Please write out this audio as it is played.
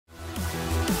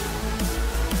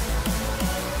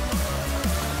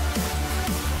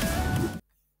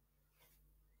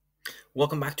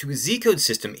Welcome back to ZCode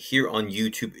System here on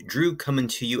YouTube. Drew coming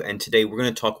to you, and today we're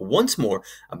going to talk once more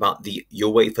about the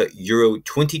UEFA Euro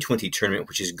 2020 tournament,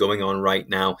 which is going on right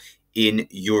now in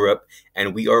Europe,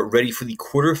 and we are ready for the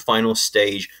quarterfinal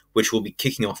stage, which will be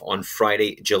kicking off on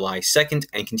Friday, July 2nd,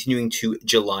 and continuing to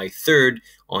July 3rd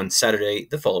on Saturday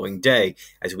the following day,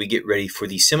 as we get ready for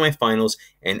the semifinals,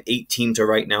 and 8 teams are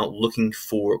right now looking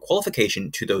for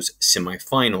qualification to those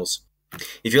semifinals.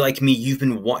 If you're like me, you've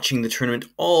been watching the tournament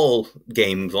all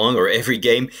game long, or every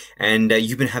game, and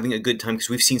you've been having a good time because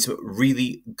we've seen some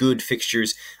really good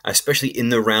fixtures, especially in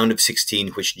the round of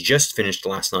 16, which just finished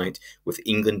last night, with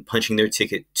England punching their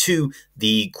ticket to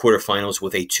the quarterfinals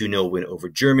with a 2-0 win over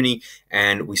Germany.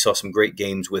 And we saw some great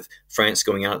games with France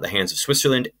going out at the hands of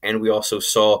Switzerland, and we also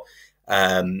saw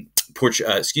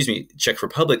Czech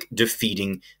Republic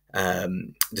defeating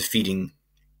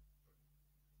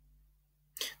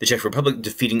the Czech Republic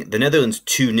defeating the Netherlands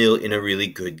 2-0 in a really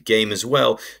good game as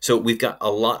well. So we've got a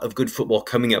lot of good football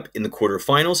coming up in the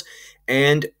quarterfinals,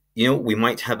 and we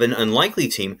might have an unlikely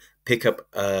team pick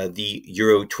up the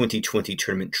Euro 2020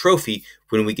 tournament trophy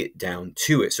when we get down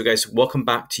to it. So guys, welcome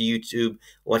back to YouTube.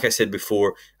 Like I said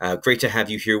before, great to have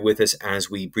you here with us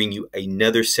as we bring you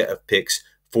another set of picks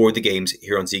for the games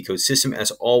here on ZCode System. As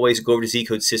always, go over to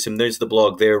ZCode System. There's the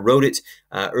blog there. Wrote it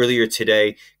earlier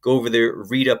today. Go over there,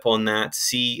 read up on that,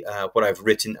 see what I've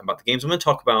written about the games. I'm going to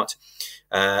talk about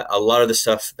a lot of the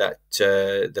stuff that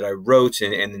I wrote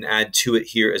and then add to it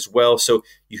here as well. So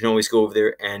you can always go over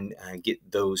there and get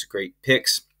those great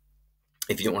picks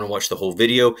if you don't want to watch the whole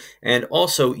video. And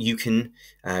also you can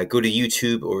go to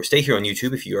YouTube, or stay here on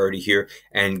YouTube if you're already here,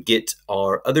 and get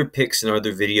our other picks and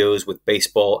other videos with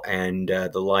baseball and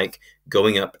the like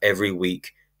going up every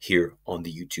week here on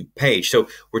the YouTube page. So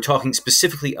we're talking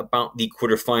specifically about the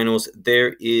quarterfinals.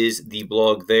 There is the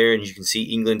blog there, and you can see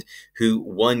England, who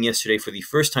won yesterday for the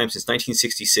first time since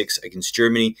 1966 against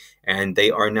Germany, and they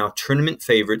are now tournament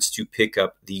favorites to pick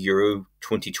up the Euro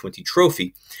 2020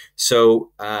 trophy.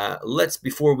 So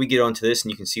before we get onto this,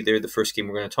 and you can see there the first game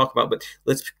we're going to talk about, but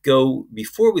let's go,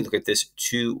 before we look at this,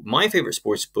 to my favorite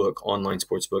sports book, online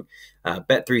sports book,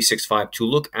 Bet365, to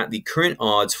look at the current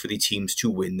odds for the teams to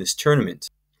win this tournament.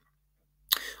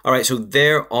 All right, so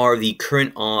there are the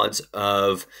current odds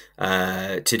of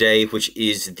today, which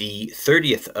is the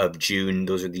 30th of June.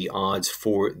 Those are the odds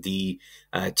for the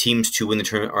teams to win the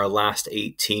tournament. Our last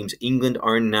 8 teams. England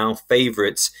are now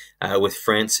favorites, with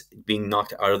France being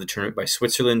knocked out of the tournament by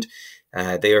Switzerland.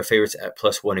 They are favorites at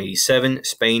plus 187.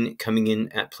 Spain coming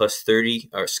in at plus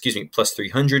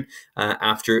 300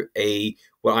 after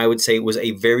what I would say was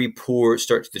a very poor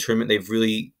start to the tournament. They've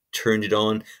really turned it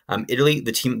on. Italy,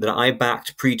 the team that I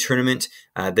backed pre-tournament,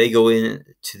 they go in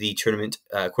to the tournament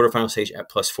quarterfinal stage at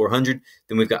plus 400.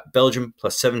 Then we've got Belgium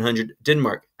plus 700,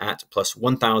 Denmark at plus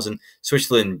 1,000,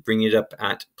 Switzerland bringing it up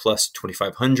at plus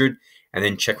 2,500, and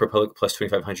then Czech Republic plus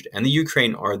 2,500, and the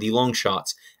Ukraine are the long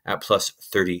shots at plus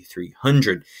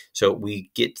 3,300. So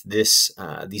we get this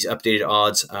these updated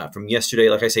odds from yesterday.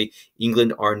 Like I say,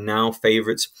 England are now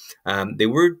favorites. They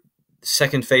were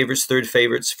second favorites, third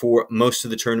favorites for most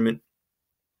of the tournament,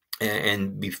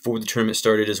 and before the tournament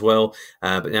started as well,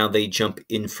 but now they jump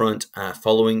in front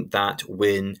following that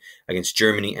win against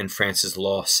Germany and France's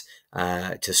loss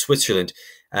to Switzerland.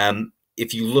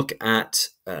 If you look at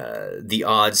the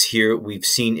odds here, we've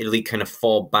seen Italy kind of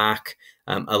fall back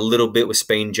a little bit, with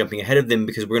Spain jumping ahead of them,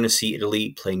 because we're going to see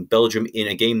Italy playing Belgium in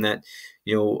a game that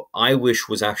I wish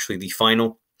was actually the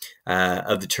final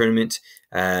of the tournament.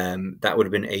 That would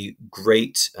have been a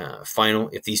great final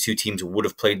if these two teams would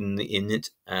have played in it,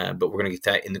 but we're going to get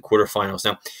that in the quarterfinals.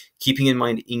 Now, keeping in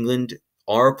mind England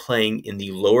are playing in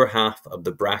the lower half of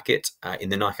the bracket in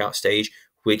the knockout stage,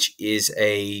 which is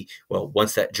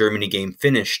once that Germany game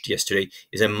finished yesterday,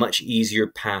 is a much easier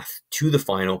path to the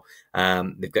final.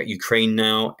 They've got Ukraine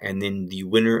now, and then the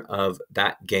winner of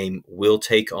that game will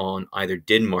take on either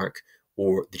Denmark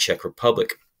or the Czech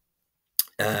Republic.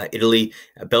 Italy,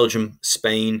 Belgium,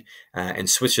 Spain, and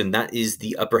Switzerland, that is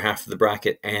the upper half of the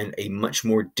bracket, and a much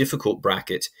more difficult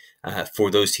bracket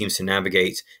for those teams to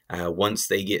navigate. Once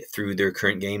they get through their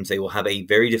current games, they will have a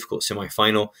very difficult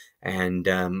semifinal, and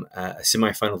a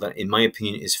semifinal that, in my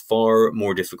opinion, is far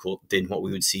more difficult than what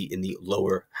we would see in the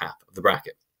lower half of the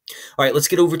bracket. All right, let's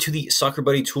get over to the Soccer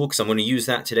Buddy tool, because I'm going to use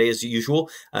that today as usual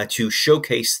to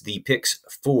showcase the picks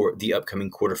for the upcoming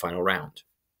quarterfinal round.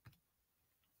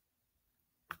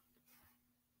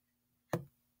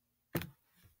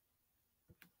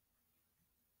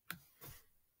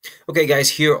 Okay, guys,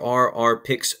 here are our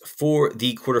picks for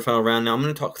the quarterfinal round. Now, I'm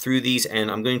going to talk through these,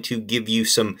 and I'm going to give you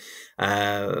some,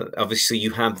 obviously,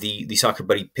 you have the Soccer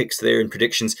Buddy picks there and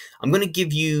predictions. I'm going to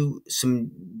give you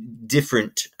some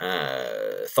different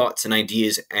thoughts and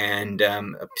ideas and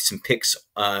some picks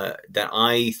that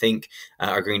I think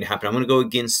are going to happen. I'm going to go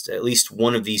against at least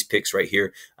one of these picks right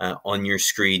here on your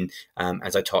screen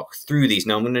as I talk through these.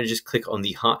 Now, I'm going to just click on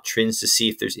the hot trends to see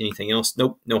if there's anything else.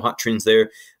 Nope, no hot trends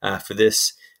there for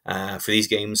this. For these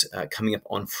games coming up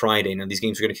on Friday. Now, these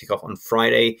games are going to kick off on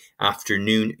Friday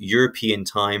afternoon European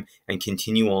time and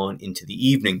continue on into the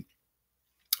evening.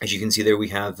 As you can see there, we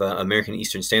have American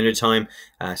Eastern Standard Time.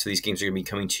 So these games are going to be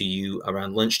coming to you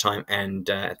around lunchtime and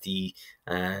at the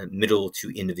middle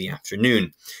to end of the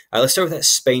afternoon. Let's start with that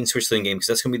Spain-Switzerland game because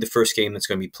that's going to be the first game that's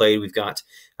going to be played. We've got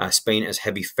Spain as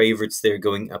heavy favorites there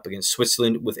going up against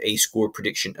Switzerland with a score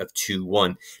prediction of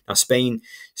 2-1. Now, Spain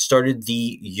started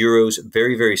the Euros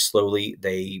very, very slowly.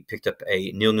 They picked up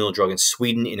a 0-0 draw against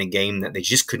Sweden in a game that they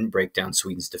just couldn't break down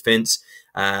Sweden's defense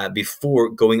before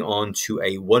going on to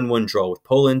a 1-1 draw with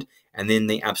Poland, and then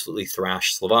they absolutely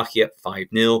thrashed Slovakia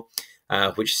 5-0.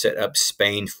 Which set up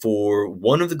Spain for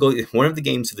one of the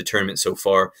games of the tournament so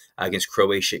far against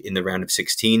Croatia in the round of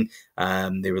 16.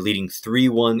 They were leading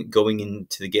 3-1 going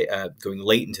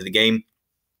late into the game,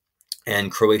 and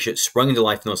Croatia sprung into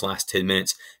life in those last 10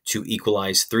 minutes to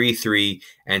equalize 3-3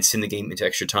 and send the game into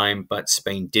extra time. But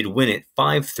Spain did win it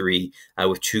 5-3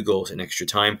 with 2 goals in extra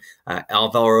time.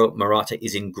 Alvaro Morata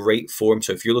is in great form,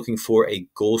 so if you're looking for a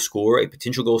goal scorer, a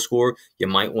potential goal scorer, you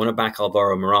might want to back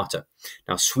Alvaro Morata.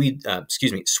 Now,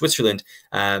 Switzerland,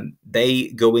 they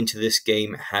go into this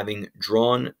game having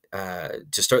drawn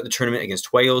to start the tournament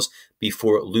against Wales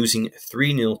before losing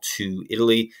 3-0 to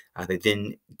Italy. They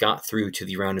then got through to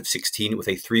the round of 16 with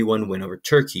a 3-1 win over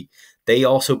Turkey. They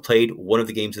also played one of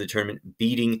the games of the tournament,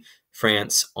 beating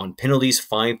France on penalties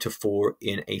 5-4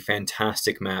 in a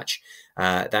fantastic match.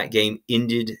 That game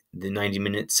ended the 90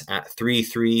 minutes at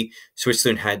 3-3.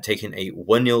 Switzerland had taken a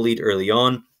 1-0 lead early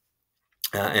on,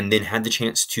 and then had the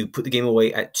chance to put the game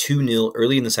away at 2-0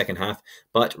 early in the second half,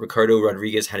 but Ricardo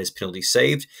Rodriguez had his penalty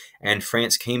saved, and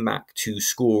France came back to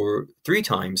score 3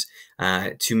 times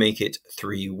to make it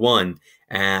 3-1.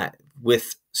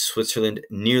 With Switzerland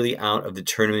nearly out of the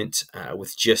tournament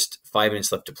with just 5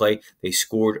 minutes left to play, they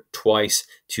scored twice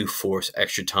to force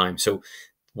extra time. So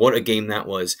what a game that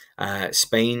was.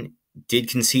 Spain did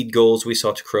concede goals, we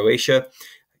saw, to Croatia.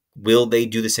 Will they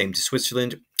do the same to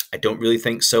Switzerland? I don't really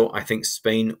think so. I think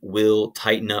Spain will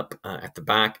tighten up at the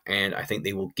back, and I think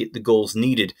they will get the goals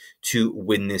needed to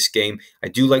win this game. I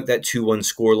do like that 2-1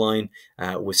 scoreline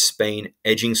with Spain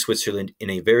edging Switzerland in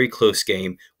a very close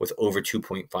game with over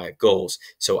 2.5 goals.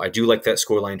 So I do like that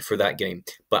scoreline for that game.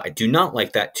 But I do not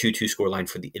like that 2-2 scoreline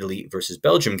for the Italy versus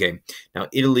Belgium game. Now,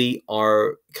 Italy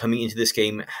are coming into this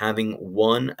game having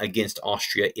won against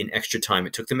Austria in extra time.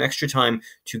 It took them extra time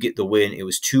to get the win. It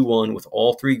was 2-1 with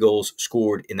all 3 goals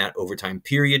scored in that overtime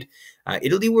period.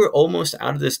 Italy were almost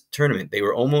out of this tournament. They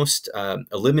were almost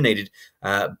eliminated,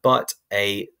 but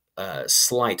a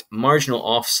slight marginal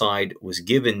offside was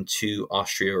given to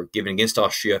Austria, or given against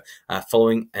Austria,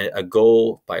 following a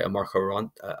goal by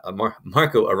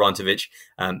Marco Arontovic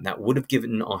that would have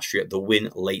given Austria the win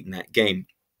late in that game.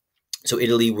 So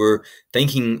Italy were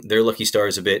thanking their lucky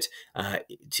stars a bit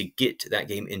to get that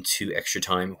game into extra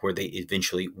time, where they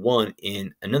eventually won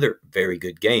in another very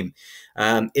good game.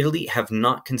 Italy have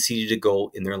not conceded a goal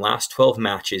in their last 12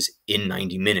 matches in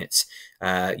 90 minutes.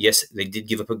 Yes, they did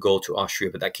give up a goal to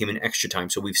Austria, but that came in extra time.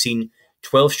 So we've seen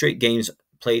 12 straight games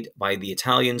played by the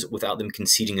Italians without them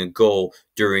conceding a goal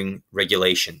during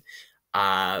regulation.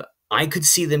 I could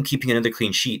see them keeping another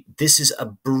clean sheet. This is a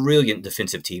brilliant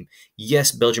defensive team.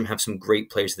 Yes, Belgium have some great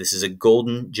players. This is a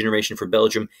golden generation for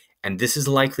Belgium, and this is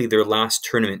likely their last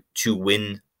tournament to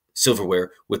win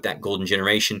silverware with that golden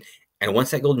generation. And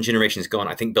once that golden generation is gone,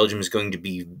 I think Belgium is going to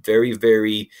be very,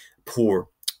 very poor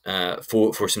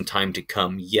for some time to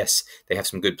come. Yes, they have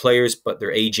some good players, but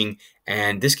they're aging.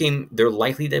 And this game, they're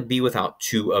likely to be without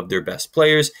 2 of their best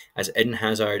players, as Eden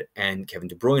Hazard and Kevin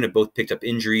De Bruyne have both picked up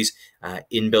injuries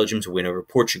in Belgium's win over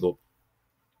Portugal.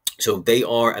 So they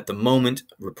are, at the moment,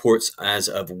 reports as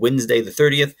of Wednesday the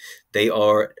 30th, they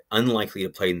are unlikely to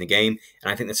play in the game, and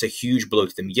I think that's a huge blow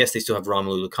to them. Yes, they still have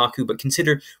Romelu Lukaku, but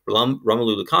consider Romelu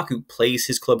Lukaku plays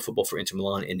his club football for Inter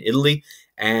Milan in Italy,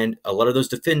 and a lot of those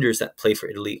defenders that play for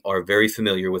Italy are very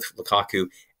familiar with Lukaku,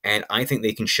 and I think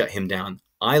they can shut him down.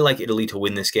 I like Italy to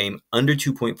win this game under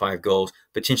 2.5 goals,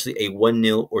 potentially a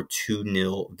 1-0 or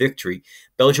 2-0 victory.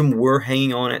 Belgium were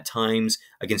hanging on at times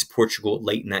against Portugal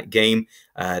late in that game.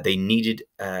 They needed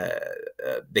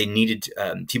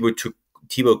Thibaut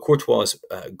Thibaut Courtois'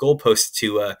 goalpost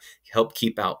to help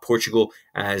keep out Portugal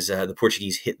as the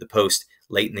Portuguese hit the post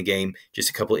late in the game, just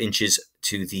a couple of inches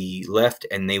to the left,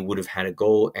 and they would have had a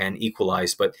goal and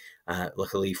equalized. But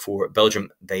luckily for Belgium,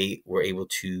 they were able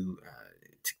to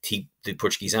keep the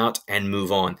Portuguese out and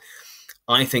move on.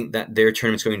 I think that their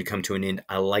tournament's going to come to an end.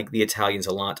 I like the Italians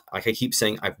a lot. Like I keep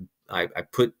saying, I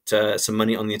put some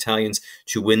money on the Italians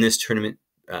to win this tournament,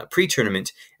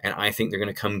 pre-tournament, and I think they're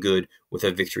going to come good with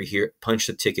a victory here, punch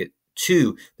the ticket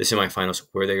to the semifinals,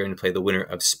 where they're going to play the winner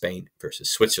of Spain versus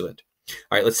Switzerland.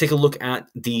 All right, let's take a look at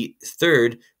the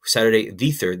third, Saturday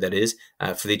the 3rd, that is,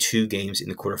 for the 2 games in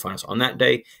the quarterfinals on that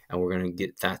day, and we're going to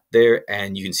get that there,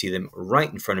 and you can see them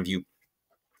right in front of you.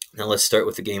 Now let's start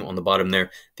with the game on the bottom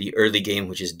there, the early game,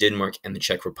 which is Denmark and the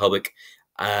Czech Republic.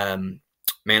 Man,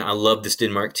 I love this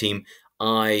Denmark team.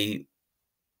 I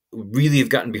really have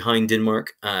gotten behind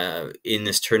Denmark in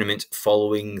this tournament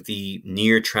following the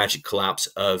near tragic collapse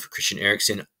of Christian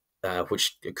Eriksen,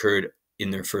 which occurred in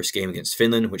their first game against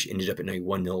Finland, which ended up in a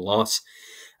 1-0 loss.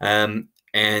 And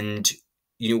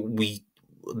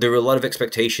there were a lot of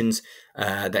expectations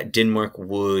that Denmark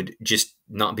would just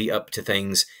not be up to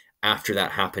things after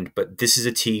that happened, but this is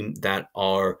a team that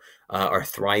are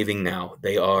thriving now.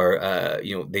 They are,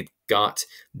 they've got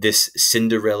this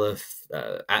Cinderella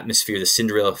atmosphere, the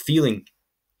Cinderella feeling,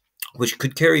 which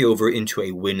could carry over into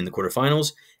a win in the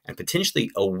quarterfinals and potentially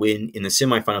a win in the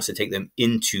semifinals to take them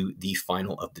into the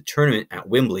final of the tournament at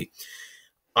Wembley.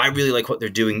 I really like what they're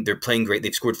doing. They're playing great.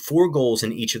 They've scored 4 goals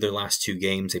in each of their last 2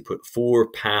 games. They put 4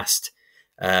 past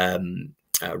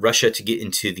Russia to get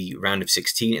into the round of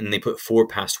 16, and they put 4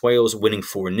 past Wales, winning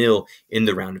 4-0 in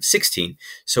the round of 16.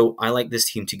 So I like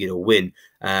this team to get a win.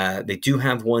 They do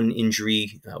have one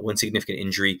injury, one significant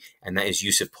injury, and that is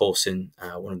Yusuf Poulsen,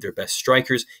 one of their best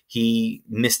strikers. He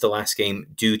missed the last game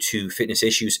due to fitness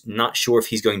issues. Not sure if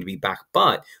he's going to be back,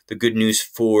 but the good news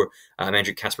for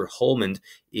manager Kasper Holmand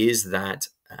is that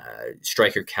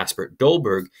striker Kasper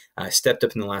Dolberg stepped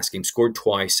up in the last game, scored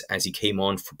twice as he came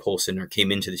on for Poulsen, or came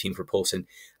into the team for Poulsen,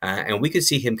 and we could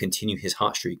see him continue his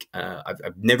hot streak.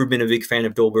 I've never been a big fan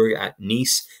of Dolberg at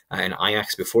Nice and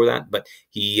Ajax before that, but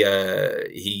he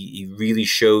really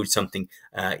showed something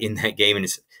in that game. And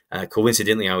it's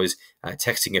coincidentally, I was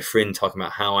texting a friend talking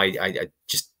about how I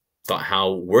just thought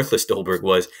how worthless Dolberg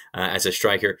was as a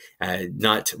striker.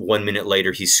 Not 1 minute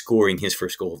later, he's scoring his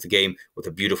first goal of the game with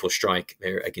a beautiful strike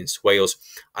there against Wales.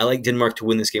 I like Denmark to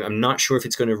win this game. I'm not sure if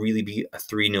it's going to really be a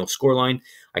 3-0 scoreline.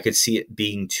 I could see it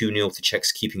being 2-0, the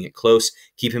Czechs keeping it close.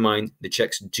 Keep in mind, the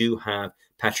Czechs do have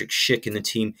Patrick Schick in the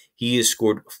team. He has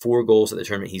scored 4 goals at the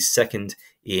tournament. He's second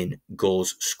in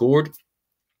goals scored.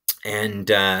 And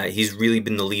he's really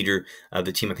been the leader of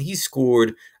the team. I think he's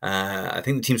scored, I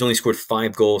think the team's only scored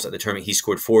 5 goals at the tournament. He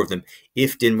scored 4 of them.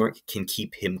 If Denmark can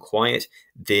keep him quiet,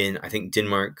 then I think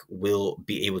Denmark will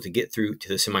be able to get through to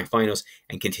the semifinals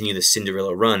and continue the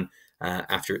Cinderella run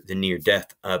after the near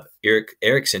death of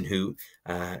Eriksen, who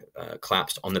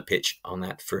collapsed on the pitch on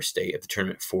that first day of the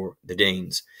tournament for the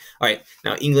Danes. All right,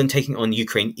 now England taking on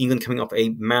Ukraine. England coming off a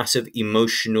massive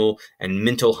emotional and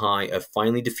mental high of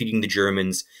finally defeating the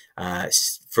Germans,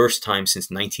 first time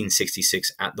since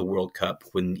 1966 at the World Cup,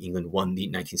 when England won the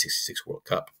 1966 World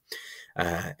Cup.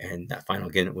 And that final,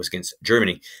 again, was against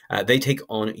Germany. They take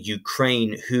on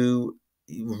Ukraine, who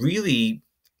really,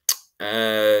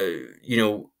 they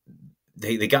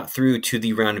got through to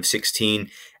the round of 16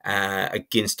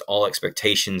 against all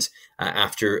expectations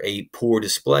after a poor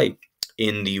display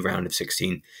in the round of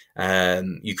 16.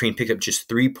 Ukraine picked up just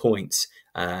 3 points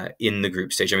in the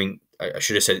group stage. I mean, I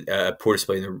should have said a poor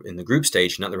display in the group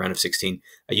stage, not the round of 16.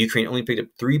 Ukraine only picked up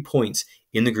 3 points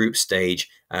in the group stage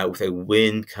with a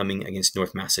win coming against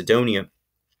North Macedonia.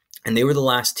 And they were the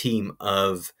last team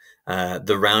of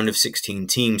the round of 16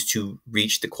 teams to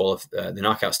reach the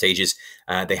knockout stages.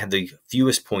 They had the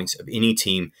fewest points of any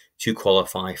team to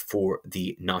qualify for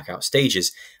the knockout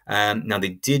stages. Now, they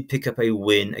did pick up a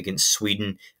win against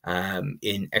Sweden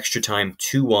in extra time,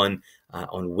 2-1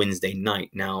 on Wednesday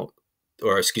night. On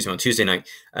Tuesday night.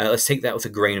 Let's take that with a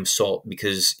grain of salt,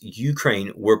 because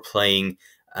Ukraine were playing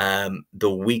the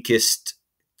weakest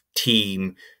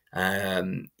team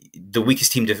to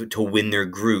win their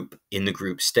group in the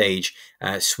group stage.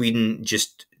 Sweden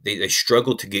just they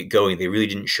struggled to get going. They really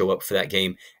didn't show up for that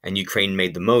game, and Ukraine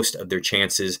made the most of their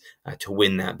chances to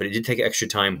win that. But it did take extra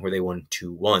time, where they won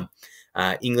 2-1.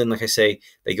 England, like I say,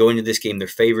 they go into this game, they're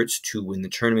favorites to win the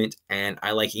tournament, and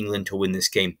I like England to win this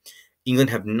game.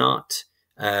 England have not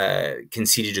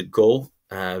conceded a goal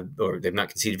or they've not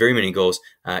conceded very many goals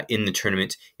in the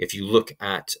tournament. If you look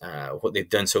at what they've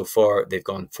done so far, they've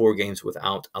gone 4 games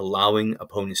without allowing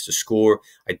opponents to score.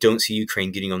 I don't see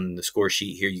Ukraine getting on the score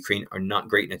sheet here. Ukraine are not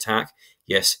great in attack.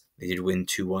 Yes, they did win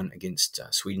 2-1 against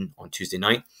Sweden on Tuesday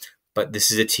night, but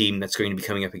this is a team that's going to be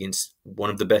coming up against one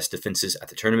of the best defenses at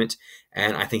the tournament,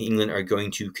 and I think England are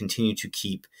going to continue to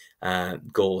keep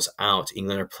goals out.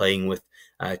 England are playing with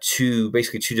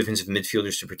basically two defensive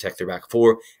midfielders to protect their back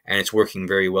four, and it's working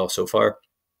very well so far.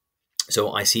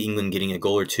 So I see England getting a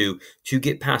goal or two to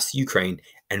get past Ukraine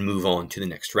and move on to the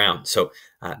next round. So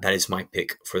that is my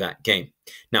pick for that game.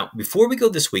 Now, before we go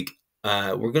this week,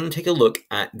 we're going to take a look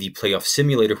at the playoff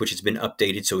simulator, which has been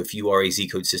updated. So if you are a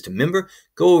ZCodeSystem member,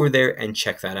 go over there and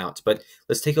check that out. But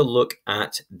let's take a look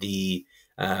at the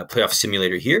playoff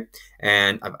simulator here.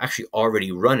 And I've actually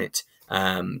already run it.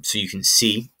 So you can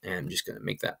see, and I'm just going to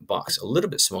make that box a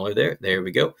little bit smaller there. There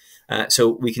we go. So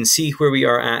we can see where we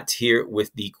are at here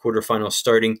with the quarterfinals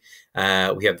starting.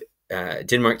 We have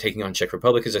Denmark taking on Czech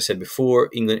Republic, as I said before,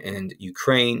 England and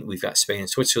Ukraine. We've got Spain and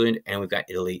Switzerland, and we've got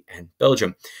Italy and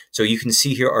Belgium. So you can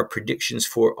see here our predictions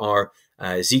for our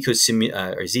ZCode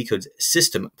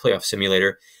System playoff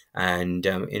simulator. And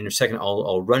in a second,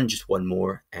 I'll run just one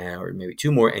more or maybe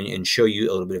two more and show you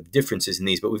a little bit of differences in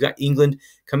these. But we've got England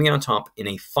coming out on top in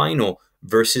a final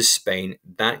versus Spain.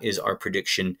 That is our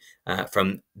prediction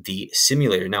from the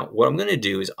simulator. Now, what I'm going to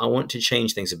do is I want to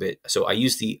change things a bit. So I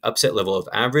use the upset level of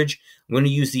average. I'm going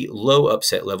to use the low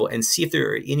upset level and see if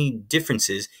there are any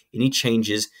differences, any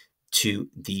changes to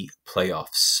the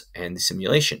playoffs and the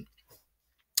simulation.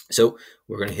 So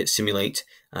we're going to hit simulate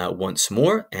once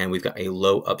more, and we've got a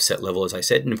low upset level, as I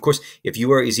said. And of course, if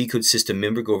you are a ZCodeSystem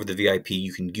member, go over to the VIP.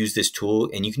 You can use this tool,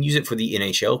 and you can use it for the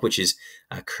NHL, which is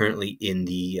currently in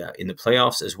the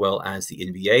playoffs, as well as the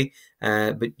NBA.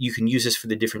 But you can use this for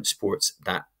the different sports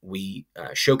that we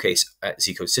showcase at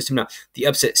ZCodeSystem. Now, the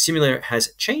upset simulator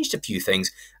has changed a few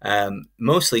things,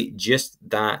 mostly just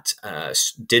that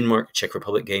Denmark Czech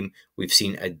Republic game. We've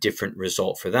seen a different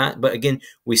result for that, but again,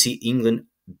 we see England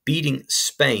beating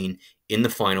Spain in the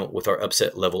final with our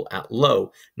upset level at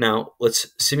low. Now,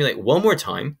 let's simulate one more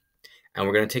time, and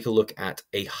we're going to take a look at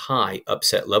a high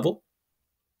upset level,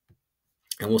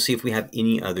 and we'll see if we have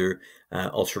any other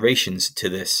alterations to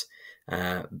this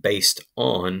based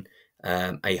on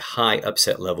a high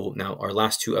upset level. Now, our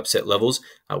last two upset levels,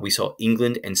 we saw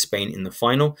England and Spain in the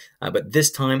final, but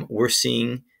this time we're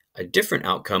seeing a different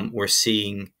outcome. We're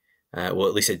seeing well,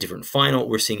 at least a different final.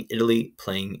 We're seeing Italy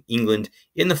playing England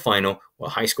in the final, well,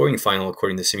 high-scoring final,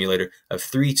 according to the simulator, of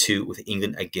 3-2, with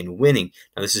England again winning.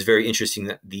 Now, this is very interesting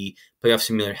that the playoff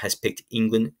simulator has picked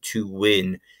England to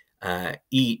win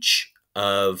each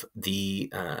of the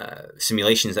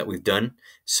simulations that we've done.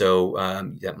 So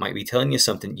that might be telling you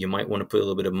something. You might want to put a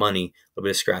little bit of money, a little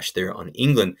bit of scratch there on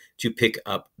England to pick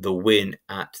up the win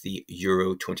at the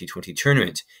Euro 2020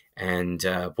 tournament. And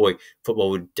boy,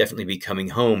 football would definitely be coming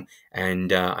home,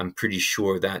 and I'm pretty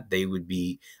sure that they would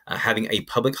be having a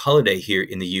public holiday here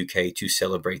in the UK to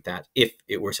celebrate that if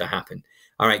it were to happen.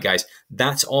 All right, guys,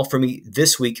 that's all for me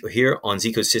this week here on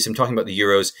ZCodeSystem, talking about the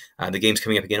Euros. The game's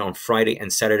coming up again on Friday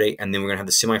and Saturday, and then we're going to have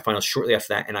the semifinals shortly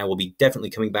after that, and I will be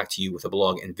definitely coming back to you with a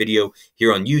blog and video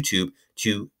here on YouTube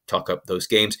to talk up those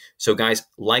games. So guys,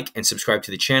 like and subscribe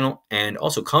to the channel, and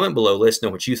also comment below. Let us know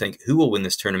what you think. Who will win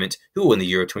this tournament? Who will win the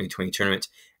Euro 2020 tournament?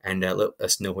 And let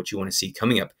us know what you want to see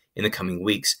coming up in the coming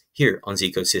weeks here on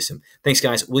ZCodeSystem. Thanks,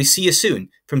 guys. We'll see you soon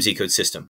from ZCodeSystem.